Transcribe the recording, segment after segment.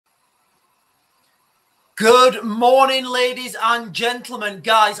Good morning, ladies and gentlemen.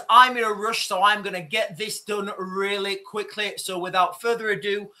 Guys, I'm in a rush, so I'm going to get this done really quickly. So without further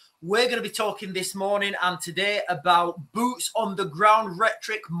ado, we're going to be talking this morning and today about boots on the ground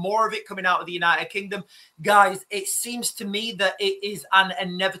rhetoric, more of it coming out of the United Kingdom. Guys, it seems to me that it is an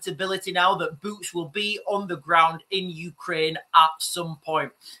inevitability now that boots will be on the ground in Ukraine at some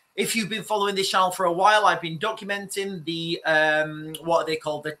point. If you've been following this channel for a while, I've been documenting the, what are they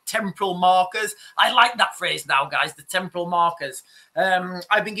called? The temporal markers. I like that phrase now, guys, the temporal markers.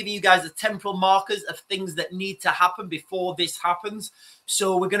 I've been giving you guys the temporal markers of things that need to happen before this happens.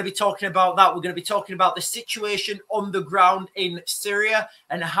 So we're going to be talking about that. We're going to be talking about the situation on the ground in Syria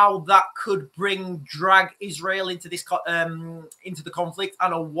and how that could drag Israel into this into the conflict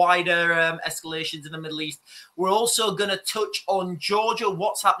and a wider escalations in the Middle East. We're also going to touch on Georgia,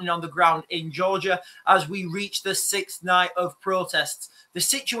 what's happening on the ground in Georgia as we reach the 6th night of protests. The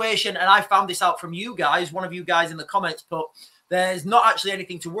situation, and I found this out from you guys, one of you guys in the comments put, there's not actually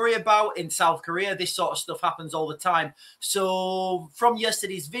anything to worry about in South Korea. This sort of stuff happens all the time. So from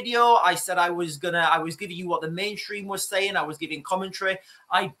yesterday's video, I said I was giving you what the mainstream was saying. I was giving commentary.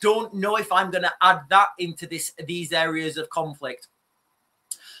 I don't know if I'm gonna add that into these areas of conflict.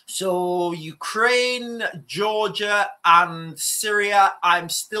 So Ukraine, Georgia, and Syria, I'm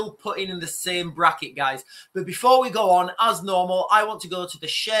still putting in the same bracket, guys. But before we go on, as normal, I want to go to the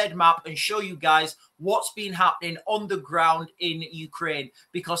shared map and show you guys what's been happening on the ground in Ukraine,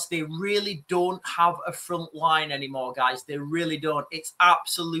 because they really don't have a front line anymore, guys. They really don't. It's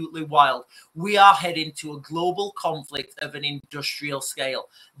absolutely wild. We are heading to a global conflict of an industrial scale.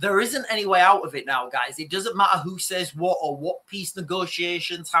 There isn't any way out of it now, guys. It doesn't matter who says what or what peace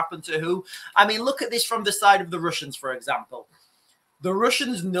negotiations happen to who. I mean, look at this from the side of the Russians, for example. The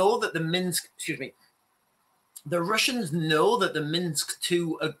Russians know that the Minsk II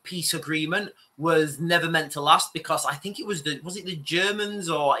peace agreement was never meant to last, because I think it was the Germans,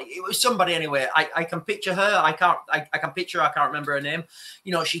 or it was somebody anyway. I can picture her. I can picture her. I can't remember her name.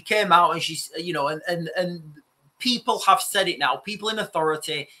 You know, she came out and she's, you know, and people have said it now. People in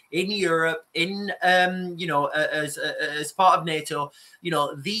authority in Europe, in you know, as part of NATO, you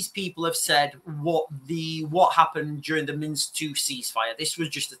know, these people have said what happened during the Minsk II ceasefire. This was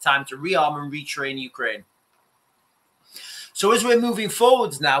just a time to rearm and retrain Ukraine. So as we're moving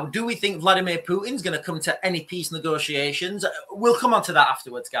forwards now, do we think Vladimir Putin's going to come to any peace negotiations? We'll come on to that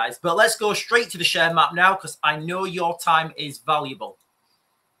afterwards, guys. But let's go straight to the share map now, because I know your time is valuable.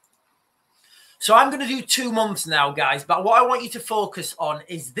 So I'm going to do 2 months now, guys. But what I want you to focus on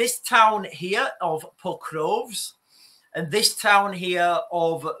is this town here of Pokrovsk and this town here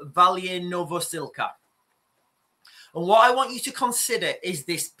of Valye-Novosilka. And what I want you to consider is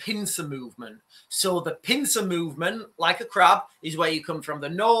this pincer movement. So the pincer movement, like a crab, is where you come from the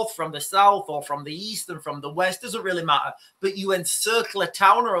north, from the south, or from the east and from the west. Doesn't really matter. But you encircle a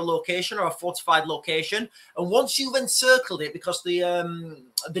town or a location or a fortified location. And once you've encircled it, because the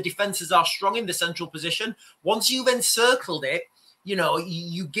defenses are strong in the central position, once you've encircled it, you know,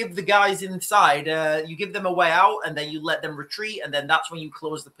 you give the guys inside, you give them a way out, and then you let them retreat, and then that's when you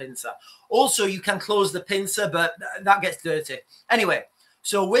close the pincer. Also, you can close the pincer, but that gets dirty. Anyway,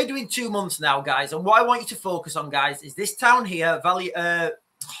 so we're doing 2 months now, guys, and what I want you to focus on, guys, is this town here,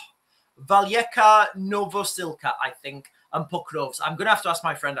 Valye-Novosilka, I think, and Pokrovsk. I'm going to have to ask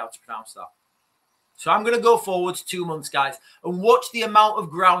my friend how to pronounce that. So I'm going to go forward 2 months, guys, and watch the amount of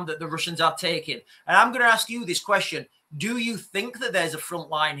ground that the Russians are taking. And I'm going to ask you this question. Do you think that there's a front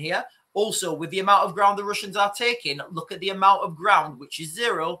line here? Also, with the amount of ground the Russians are taking, look at the amount of ground, which is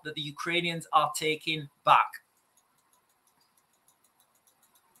 0, that the Ukrainians are taking back.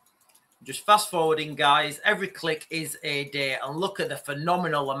 Just fast forwarding, guys. Every click is a day. And look at the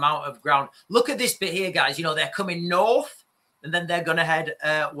phenomenal amount of ground. Look at this bit here, guys. You know, they're coming north, and then they're going to head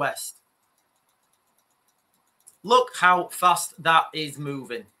west. Look how fast that is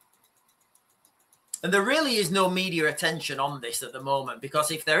moving. And there really is no media attention on this at the moment,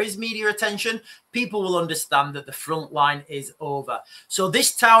 because if there is media attention, people will understand that the front line is over. So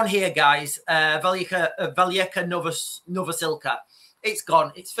this town here, guys, Valye-Novosilka, it's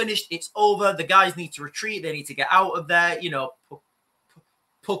gone. It's finished. It's over. The guys need to retreat. They need to get out of there. You know,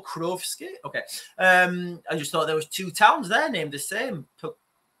 Pokrovsk. Okay. I just thought there was 2 towns there named the same.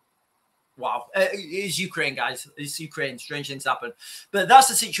 Wow. It's Ukraine, guys. It's Ukraine. Strange things happen. But that's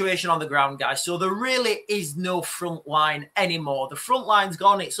the situation on the ground, guys. So there really is no front line anymore. The front line's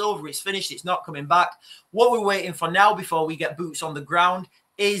gone. It's over. It's finished. It's not coming back. What we're waiting for now, before we get boots on the ground,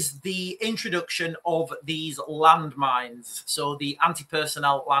 is the introduction of these landmines. So the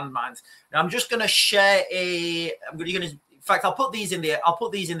anti-personnel landmines. Now, I'm just going to share I'm going to fact, I'll put these in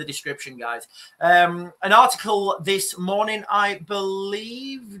the description, guys. An article this morning, I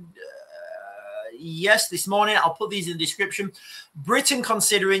believe. Yes, this morning. I'll put these in the description. Britain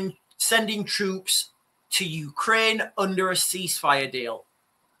considering sending troops to Ukraine under a ceasefire deal.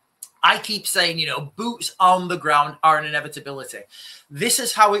 I keep saying, you know, boots on the ground are an inevitability. This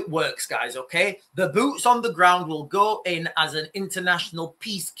is how it works, guys, okay? The boots on the ground will go in as an international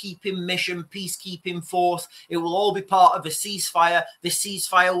peacekeeping mission, peacekeeping force. It will all be part of a ceasefire. The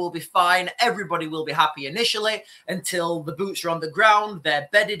ceasefire will be fine. Everybody will be happy initially until the boots are on the ground. They're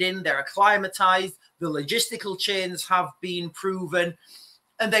bedded in. They're acclimatized. The logistical chains have been proven.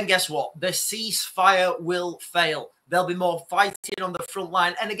 And then guess what? The ceasefire will fail. There'll be more fighting on the front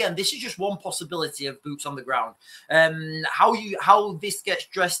line. And again, this is just one possibility of boots on the ground. How this gets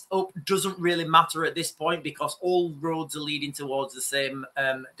dressed up doesn't really matter at this point because all roads are leading towards the same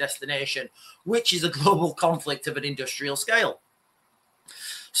destination, which is a global conflict of an industrial scale.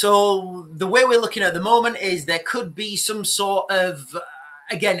 So the way we're looking at the moment is there could be some sort of...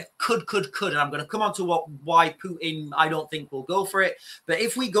 Again, could, and I'm going to come on to why Putin, I don't think, will go for it. But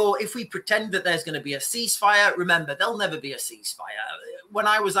if we pretend that there's going to be a ceasefire, remember, there'll never be a ceasefire. When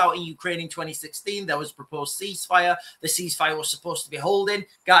I was out in Ukraine in 2016, there was a proposed ceasefire. The ceasefire was supposed to be holding.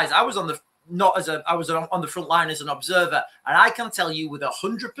 Guys, I was on the front line as an observer, and I can tell you with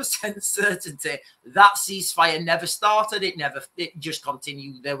 100% certainty that ceasefire never started. It just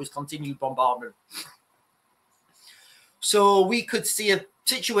continued. There was continued bombardment. So we could see a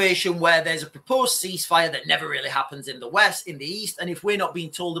situation where there's a proposed ceasefire that never really happens in the West, in the East. And if we're not being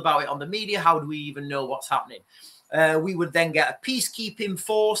told about it on the media, how do we even know what's happening? We would then get a peacekeeping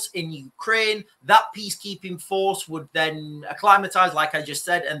force in Ukraine. That peacekeeping force would then acclimatize, like I just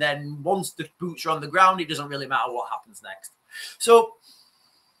said. And then once the boots are on the ground, it doesn't really matter what happens next. So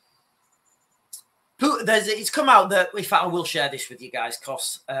it's come out that, in fact, I will share this with you guys,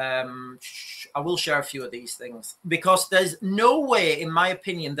 because I will share a few of these things, because there's no way, in my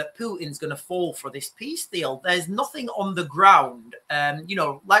opinion, that Putin's going to fall for this peace deal. There's nothing on the ground. You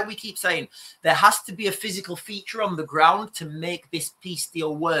know, like we keep saying, there has to be a physical feature on the ground to make this peace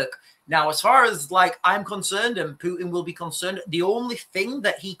deal work. Now, as far as like I'm concerned, and Putin will be concerned, the only thing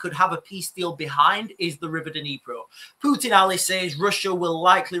that he could have a peace deal behind is the River Dnipro. Putin, Ali, says Russia will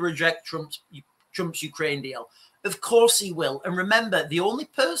likely reject Trump's Ukraine deal. Of course he will. And remember, the only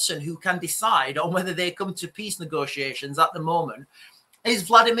person who can decide on whether they come to peace negotiations at the moment is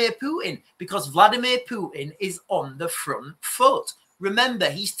Vladimir Putin, because Vladimir Putin is on the front foot. Remember,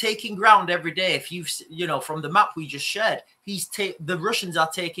 he's taking ground every day. If you know, from the map we just shared, the Russians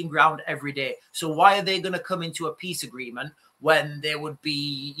are taking ground every day. So why are they going to come into a peace agreement when they would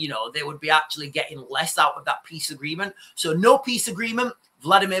be, you know, they would be actually getting less out of that peace agreement? So no peace agreement.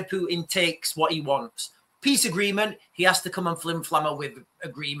 Vladimir Putin takes what he wants. Peace agreement, he has to come and flim-flammer with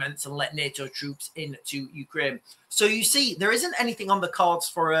agreements and let NATO troops into Ukraine. So you see, there isn't anything on the cards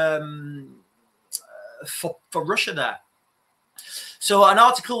for Russia there. So an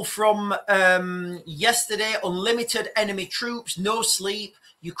article from yesterday, unlimited enemy troops, no sleep.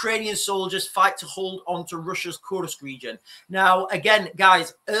 Ukrainian soldiers fight to hold on to Russia's Kursk region. Now, again,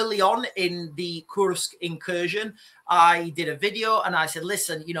 guys, early on in the Kursk incursion, I did a video and I said,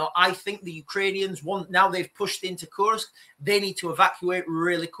 listen, you know, I think the Ukrainians now they've pushed into Kursk, they need to evacuate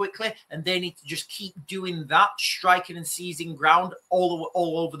really quickly, and they need to just keep doing that, striking and seizing ground all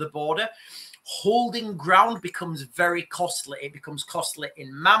over the border. Holding ground becomes very costly. It becomes costly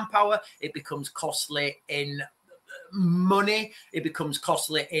in manpower. It becomes costly in money. It becomes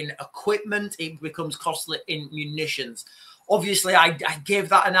costly in equipment. It becomes costly in munitions. Obviously, I gave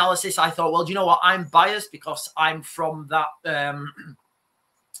that analysis. I thought, well, do you know what? I'm biased because I'm from that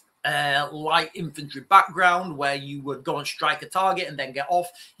light infantry background where you would go and strike a target and then get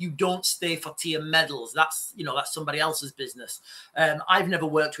off. You don't stay for tier medals. That's, you know, that's somebody else's business. I've never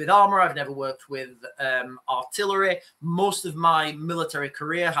worked with armor. I've never worked with artillery. Most of my military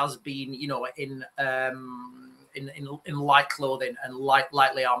career has been, you know, in light clothing and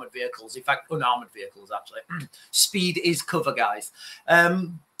lightly armored vehicles. In fact, unarmored vehicles, actually. Speed is cover, guys.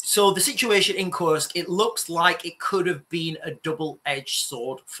 So the situation in Kursk, it looks like it could have been a double-edged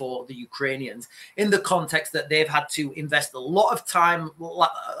sword for the Ukrainians in the context that they've had to invest a lot of time, a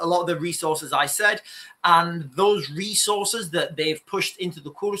lot of the resources I said, and those resources that they've pushed into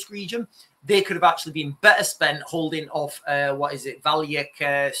the Kursk region, they could have actually been better spent holding off, what is it, Valyek,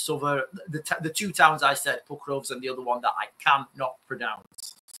 Sover, the two towns I said, Pokrovsk, and the other one that I cannot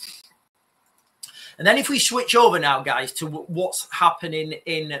pronounce. And then if we switch over now, guys, to what's happening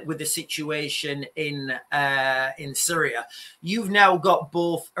with the situation in Syria, you've now got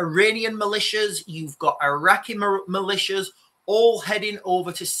both Iranian militias, you've got Iraqi militias, all heading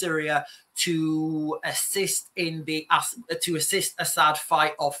over to Syria to assist Assad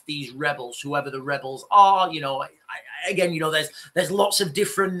fight off these rebels, whoever the rebels are. You know, again, you know, there's lots of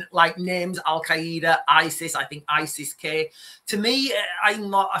different like names: Al Qaeda, ISIS. I think ISIS-K. To me, I'm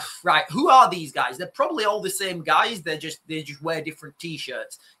not right. Who are these guys? They're probably all the same guys. They just wear different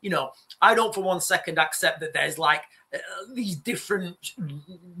T-shirts. You know, I don't for one second accept that there's like these different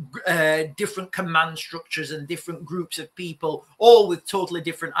command structures and different groups of people, all with totally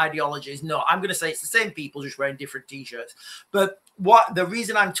different ideologies. No, I'm going to say it's the same people just wearing different T-shirts. But the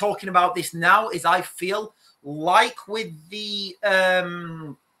reason I'm talking about this now is I feel like with the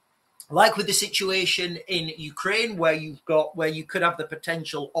situation in Ukraine, where you could have the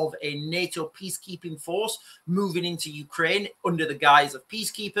potential of a NATO peacekeeping force moving into Ukraine under the guise of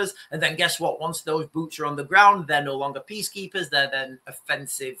peacekeepers, and then guess what? Once those boots are on the ground, they're no longer peacekeepers; they're then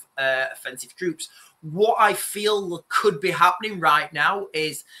offensive troops. What I feel could be happening right now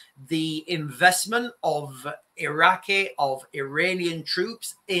is the investment of Iranian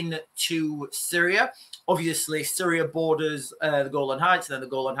troops into Syria. Obviously, Syria borders the Golan Heights, and then the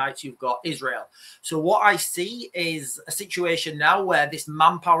Golan Heights, you've got Israel. So what I see is a situation now where this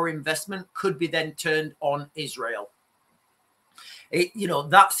manpower investment could be then turned on Israel. You know,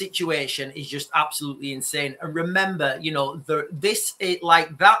 that situation is just absolutely insane. And remember, you know,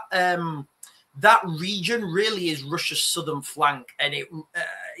 that region really is Russia's southern flank, and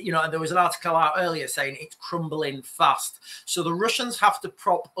you know, there was an article out earlier saying it's crumbling fast. So the Russians have to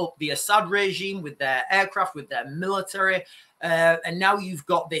prop up the Assad regime with their aircraft, with their military, and now you've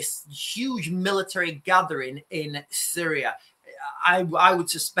got this huge military gathering in Syria. I would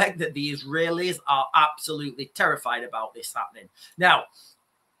suspect that the Israelis are absolutely terrified about this happening. Now,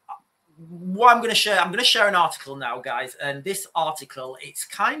 what I'm going to share an article now, guys, and this article,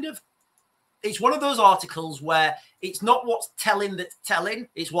 it's one of those articles where it's not what's telling that's telling,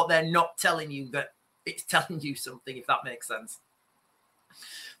 it's what they're not telling you that it's telling you something, if that makes sense.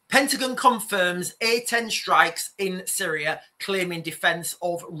 Pentagon confirms A-10 strikes in Syria, claiming defense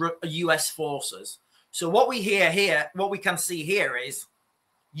of US forces. So what we can see here is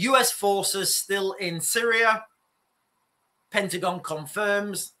US forces still in Syria. Pentagon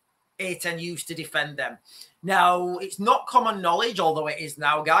confirms A-10 used to defend them. Now, it's not common knowledge, although it is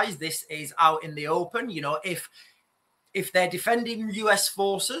now, guys. This is out in the open. You know, if they're defending US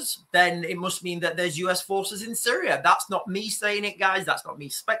forces, then it must mean that there's US forces in Syria. That's not me saying it, guys. That's not me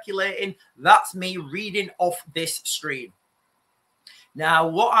speculating. That's me reading off this screen. Now,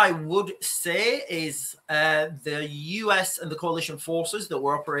 what I would say is the US and the coalition forces that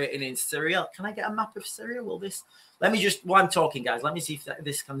were operating in Syria. Can I get a map of Syria? Will this... Let me just... While I'm talking, guys, let me see if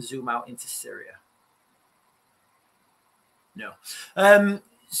this can zoom out into Syria. No.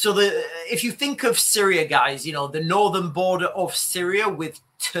 So if you think of Syria, guys, you know, the northern border of Syria with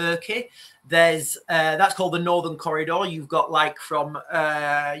Turkey, there's that's called the Northern Corridor. You've got like from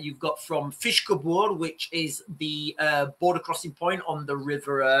Fishkabur, which is the border crossing point on the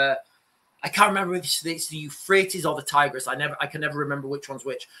river. I can't remember if it's the Euphrates or the Tigris. I can never remember which one's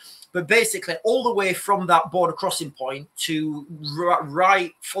which. But basically, all the way from that border crossing point to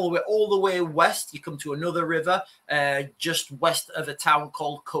follow it all the way west, you come to another river just west of a town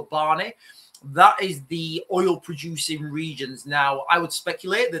called Kobani. That is the oil-producing regions. Now, I would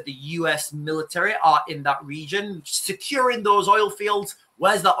speculate that the US military are in that region, securing those oil fields.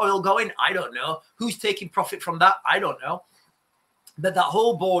 Where's that oil going? I don't know. Who's taking profit from that? I don't know. But that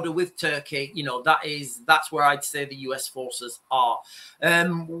whole border with Turkey, you know, that's where I'd say the US forces are.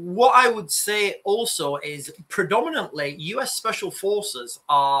 What I would say also is predominantly US special forces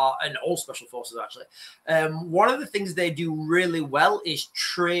are, and all special forces actually, one of the things they do really well is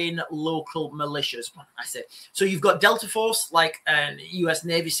train local militias. I say, so you've got Delta Force, like US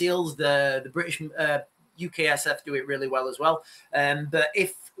Navy SEALs, the British UKSF do it really well as well. But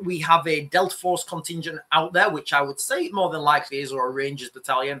if we have a Delta Force contingent out there, which I would say more than likely is, or a Rangers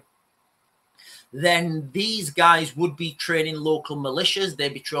battalion, then these guys would be training local militias.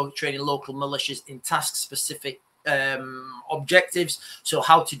 They'd be training local militias in task-specific objectives. So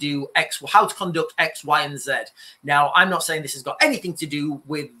how to conduct X, Y, and Z. Now, I'm not saying this has got anything to do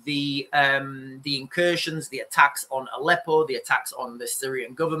with the incursions, the attacks on Aleppo, the attacks on the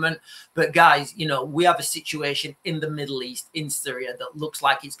Syrian government. But guys, you know, we have a situation in the Middle East, in Syria, that looks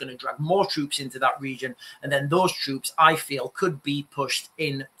like it's going to drag more troops into that region. And then those troops, I feel, could be pushed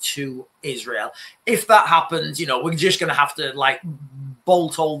into Israel. If that happens, you know, we're just going to have to like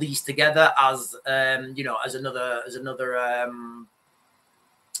bolt all these together as you know, as another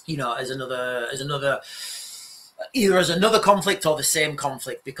you know, as another either as another conflict or the same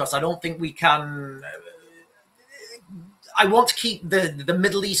conflict, because I don't think we can. I want to keep the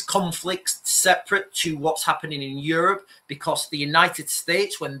Middle East conflicts separate to what's happening in Europe, because the United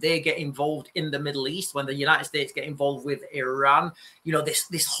States, when they get involved in the Middle East, when the United States get involved with Iran, you know,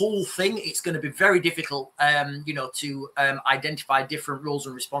 this whole thing, it's going to be very difficult, you know, to identify different roles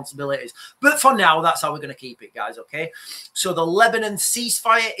and responsibilities. But for now, that's how we're going to keep it, guys, okay? So the Lebanon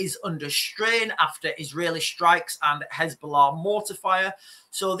ceasefire is under strain after Israeli strikes and Hezbollah mortar fire.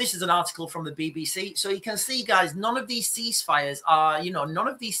 So this is an article from the BBC. So you can see, guys, none of these ceasefires are, you know, none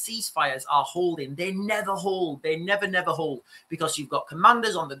of these ceasefires are holding. They never hold. They never hold, because you've got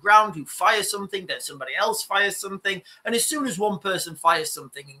commanders on the ground who fire something, then somebody else fires something. And as soon as one person fires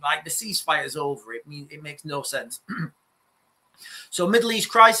something, like the ceasefire is over, it makes no sense. So Middle East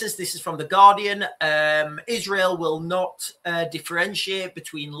crisis, this is from The Guardian. Israel will not differentiate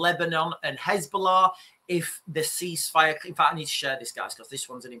between Lebanon and Hezbollah if the ceasefire. In fact, I need to share this, guys, because this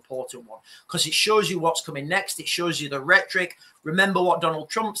one's an important one, because it shows you what's coming next. It shows you the rhetoric. Remember what Donald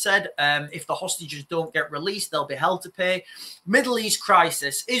Trump said, if the hostages don't get released, they'll be hell to pay. Middle East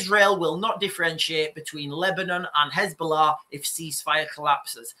crisis, Israel will not differentiate between Lebanon and Hezbollah if ceasefire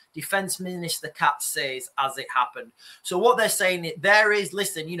collapses. Defense Minister Katz says as it happened. So what they're saying there is,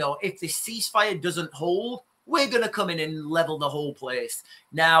 listen, you know, if this ceasefire doesn't hold, we're going to come in and level the whole place.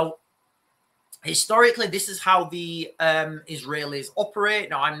 Now, historically, this is how the Israelis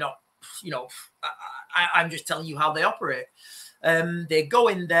operate. Now, I'm not, you know, I'm just telling you how they operate. They go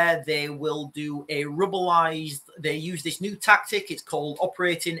in there, they will do a rubberized, they use this new tactic. It's called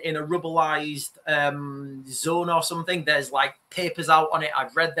operating in a rubberized zone or something. There's like papers out on it.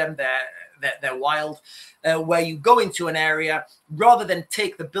 I've read them. They're wild. Where you go into an area, rather than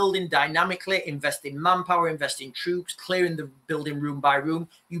take the building dynamically, invest in manpower, invest in troops, clearing the building room by room,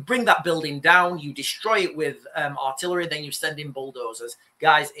 you bring that building down, you destroy it with artillery, then you send in bulldozers.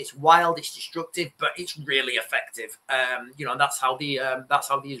 Guys, it's wild, it's destructive, but it's really effective. You know, that's how the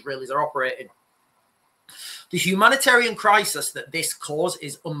Israelis are operating. The humanitarian crisis that this causes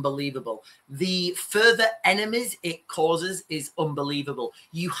is unbelievable. The further enemies it causes is unbelievable.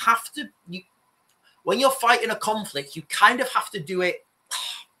 You have to, when you're fighting a conflict, you kind of have to do it.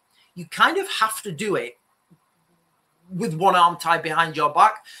 You kind of have to do it with one arm tied behind your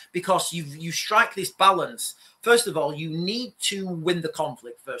back, because you strike this balance. First of all, you need to win the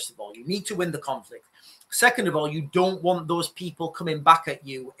conflict. First of all, you need to win the conflict. Second of all, you don't want those people coming back at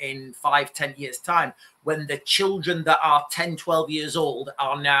you in 5-10 years time, when the children that are 10, 12 years old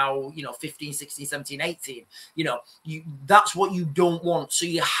are now, you know, 15, 16, 17, 18. You know, that's what you don't want. So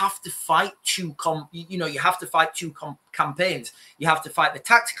you have to fight two campaigns. You have to fight the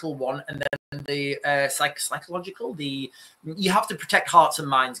tactical one, and then the psychological. You have to protect hearts and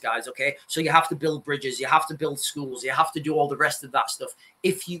minds, guys. Okay, so you have to build bridges, you have to build schools, you have to do all the rest of that stuff.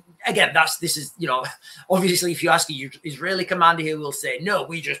 If you, again, this is, you know, obviously, if you ask a Israeli commander, he will say, no,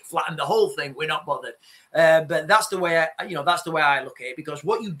 we just flattened the whole thing, we're not bothered. But that's the way that's the way I look at it, because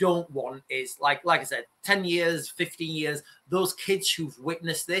what you don't want is, like I said, 10 years, 15 years, those kids who've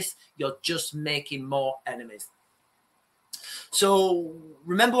witnessed this, you're just making more enemies. So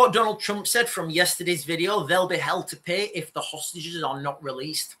remember what Donald Trump said from yesterday's video, they'll be hell to pay if the hostages are not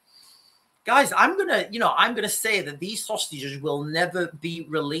released. Guys, I'm gonna say that these hostages will never be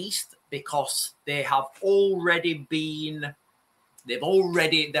released, because they have already been, they've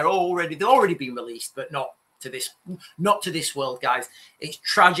already been released, but not to this world, guys. It's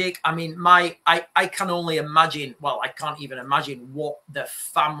tragic. I mean, I can only imagine, well, I can't even imagine what the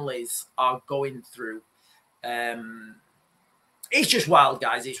families are going through. It's just wild,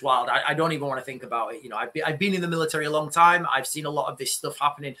 guys. It's wild. I don't even want to think about it. You know, I've been in the military a long time. I've seen a lot of this stuff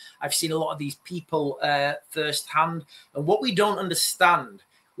happening. I've seen a lot of these people firsthand. And what we don't understand,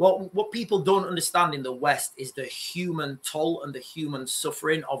 what people don't understand in the West, is the human toll and the human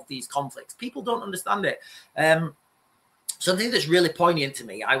suffering of these conflicts. People don't understand it. Something that's really poignant to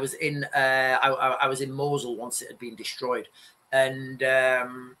me. I was in Mosul once it had been destroyed, and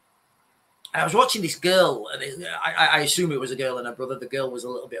I was watching this girl, and I assume it was a girl and her brother. The girl was a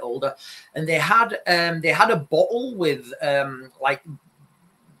little bit older, and they had a bottle with like,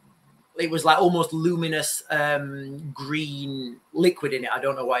 it was like almost luminous green liquid in it. I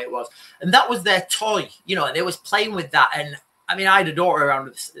don't know why it was, and that was their toy. You know, and they was playing with that. And I mean, I had a daughter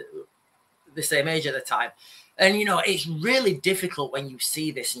around the same age at the time, and you know, it's really difficult when you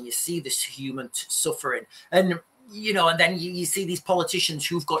see this and you see this human suffering. And you know, and then you see these politicians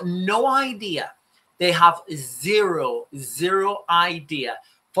who've got no idea. They have zero idea.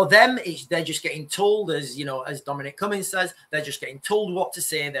 For them, they're just getting told, as you know, as Dominic Cummings says, they're just getting told what to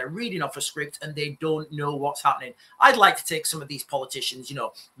say. They're reading off a script and they don't know what's happening. I'd like to take some of these politicians, you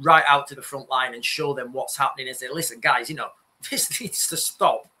know, right out to the front line and show them what's happening and say, listen, guys, you know, this needs to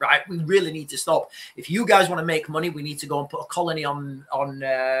stop, right? We really need to stop. If you guys want to make money, we need to go and put a colony on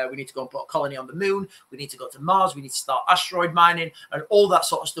we need to go and put a colony on the moon. We need to go to Mars. We need to start asteroid mining and all that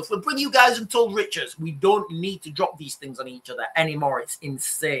sort of stuff. We'll bring you guys untold riches. We don't need to drop these things on each other anymore. It's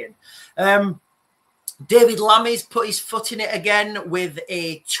insane. David Lammy's put his foot in it again with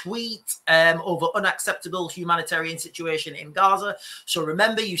a tweet over unacceptable humanitarian situation in Gaza. So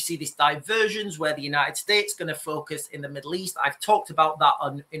remember, you see these diversions where the United States going to focus in the Middle East. I've talked about that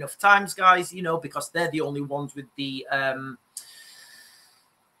on enough times, guys, you know, because they're the only ones with the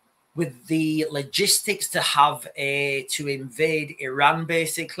logistics to have to invade Iran,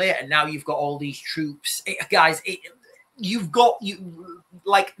 basically. And now you've got all these troops, guys.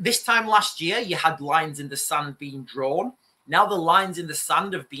 Like this time last year, you had lines in the sand being drawn. Now the lines in the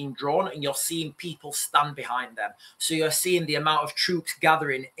sand have been drawn and you're seeing people stand behind them. So you're seeing the amount of troops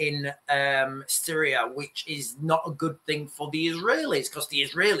gathering in Syria, which is not a good thing for the Israelis, because the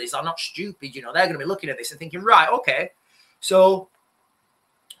Israelis are not stupid. You know, they're going to be looking at this and thinking, right, okay, so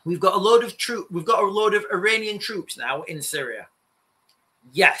we've got a load of we've got a load of Iranian troops now in Syria.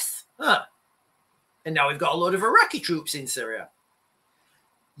 Yes. Huh. And now we've got a load of Iraqi troops in Syria.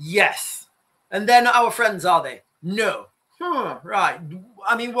 Yes. And they're not our friends, are they? No. Right.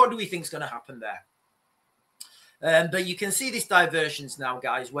 I mean, what do we think is going to happen there? But you can see these diversions now,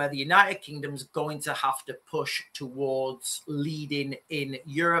 guys, where the United Kingdom's going to have to push towards leading in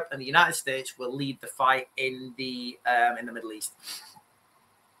Europe, and the United States will lead the fight in the Middle East.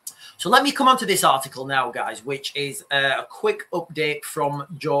 So let me come on to this article now, guys, which is a quick update from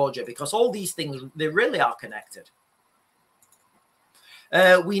Georgia, because all these things, they really are connected.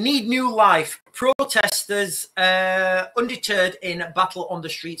 We need new life. Protesters undeterred in battle on the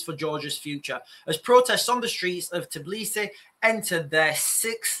streets for Georgia's future. As protests on the streets of Tbilisi entered their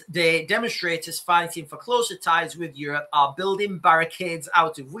 6th day, demonstrators fighting for closer ties with Europe are building barricades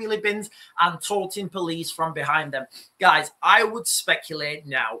out of wheelie bins and taunting police from behind them. Guys, I would speculate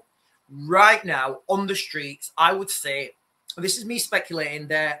now, right now on the streets, I would say, this is me speculating,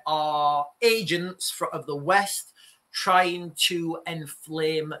 there are agents of the West trying to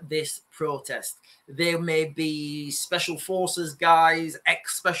inflame this protest. There may be special forces guys,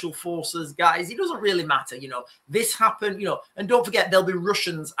 ex-special forces guys. It doesn't really matter, you know. This happened, you know, and don't forget there'll be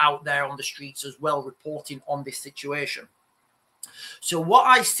Russians out there on the streets as well reporting on this situation. So what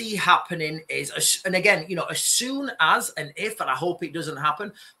I see happening is, and again, you know, as soon as, and if, and I hope it doesn't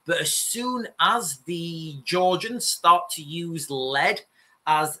happen, but as soon as the Georgians start to use lead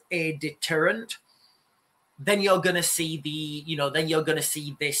as a deterrent, then you're going to see then you're going to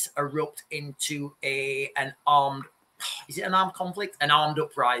see this erupt into an armed, is it an armed conflict? An armed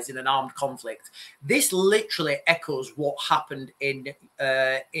uprising, an armed conflict. This literally echoes what happened in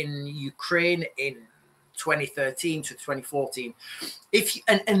Ukraine in 2013 to 2014.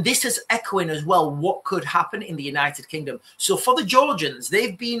 And this is echoing as well what could happen in the United Kingdom. So for the Georgians,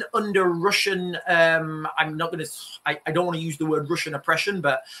 they've been under Russian, I don't want to use the word Russian oppression,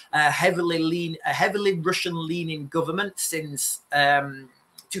 but a heavily Russian leaning government since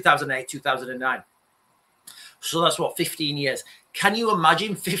 2008, 2009. So that's what, 15 years. Can you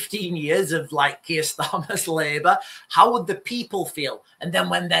imagine 15 years of like Keir Starmer's Labour? How would the people feel? And then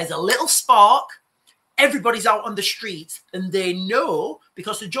when there's a little spark, everybody's out on the streets, and they know,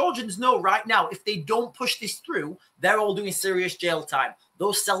 because the Georgians know right now, if they don't push this through, they're all doing serious jail time.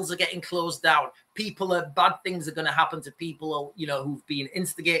 Those cells are getting closed down. Bad things are going to happen to people, you know, who've been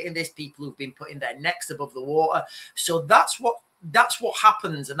instigating this, people who've been putting their necks above the water. So that's what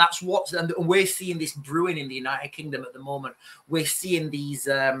happens, and and we're seeing this brewing in the United Kingdom at the moment. We're seeing these,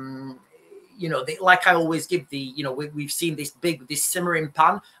 you know, like I always give we've seen this simmering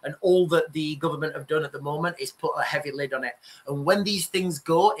pan, and all that the government have done at the moment is put a heavy lid on it. And when these things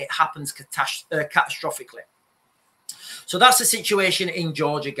go, it happens catastrophically. So that's the situation in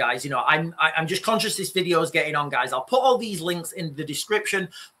Georgia, guys. You know, I'm just conscious this video is getting on, guys. I'll put all these links in the description.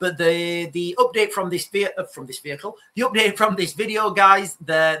 But the update from this vehicle, the update from this video, guys,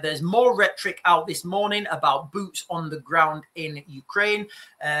 there's more rhetoric out this morning about boots on the ground in Ukraine.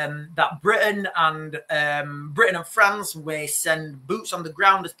 That Britain and France may send boots on the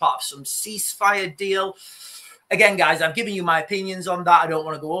ground as part of some ceasefire deal. Again, guys, I've given you my opinions on that. I don't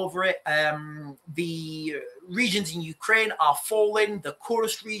want to go over it. The regions in Ukraine are falling. The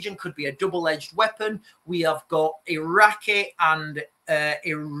Kursk region could be a double-edged weapon. We have got Iraqi and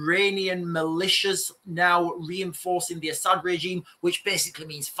Iranian militias now reinforcing the Assad regime, which basically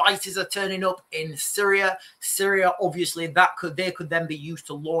means fighters are turning up in Syria. Syria, obviously, they could then be used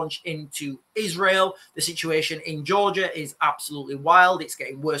to launch into Israel. The situation in Georgia is absolutely wild. It's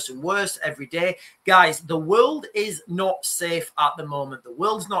getting worse and worse every day. Guys, the world is not safe at the moment. The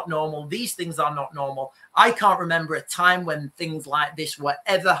world's not normal. These things are not normal. I can't remember a time when things like this were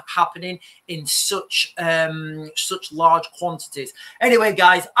ever happening in such large quantities. Anyway,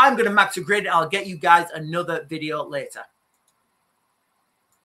 guys, I'm going to max to grid. I'll get you guys another video later.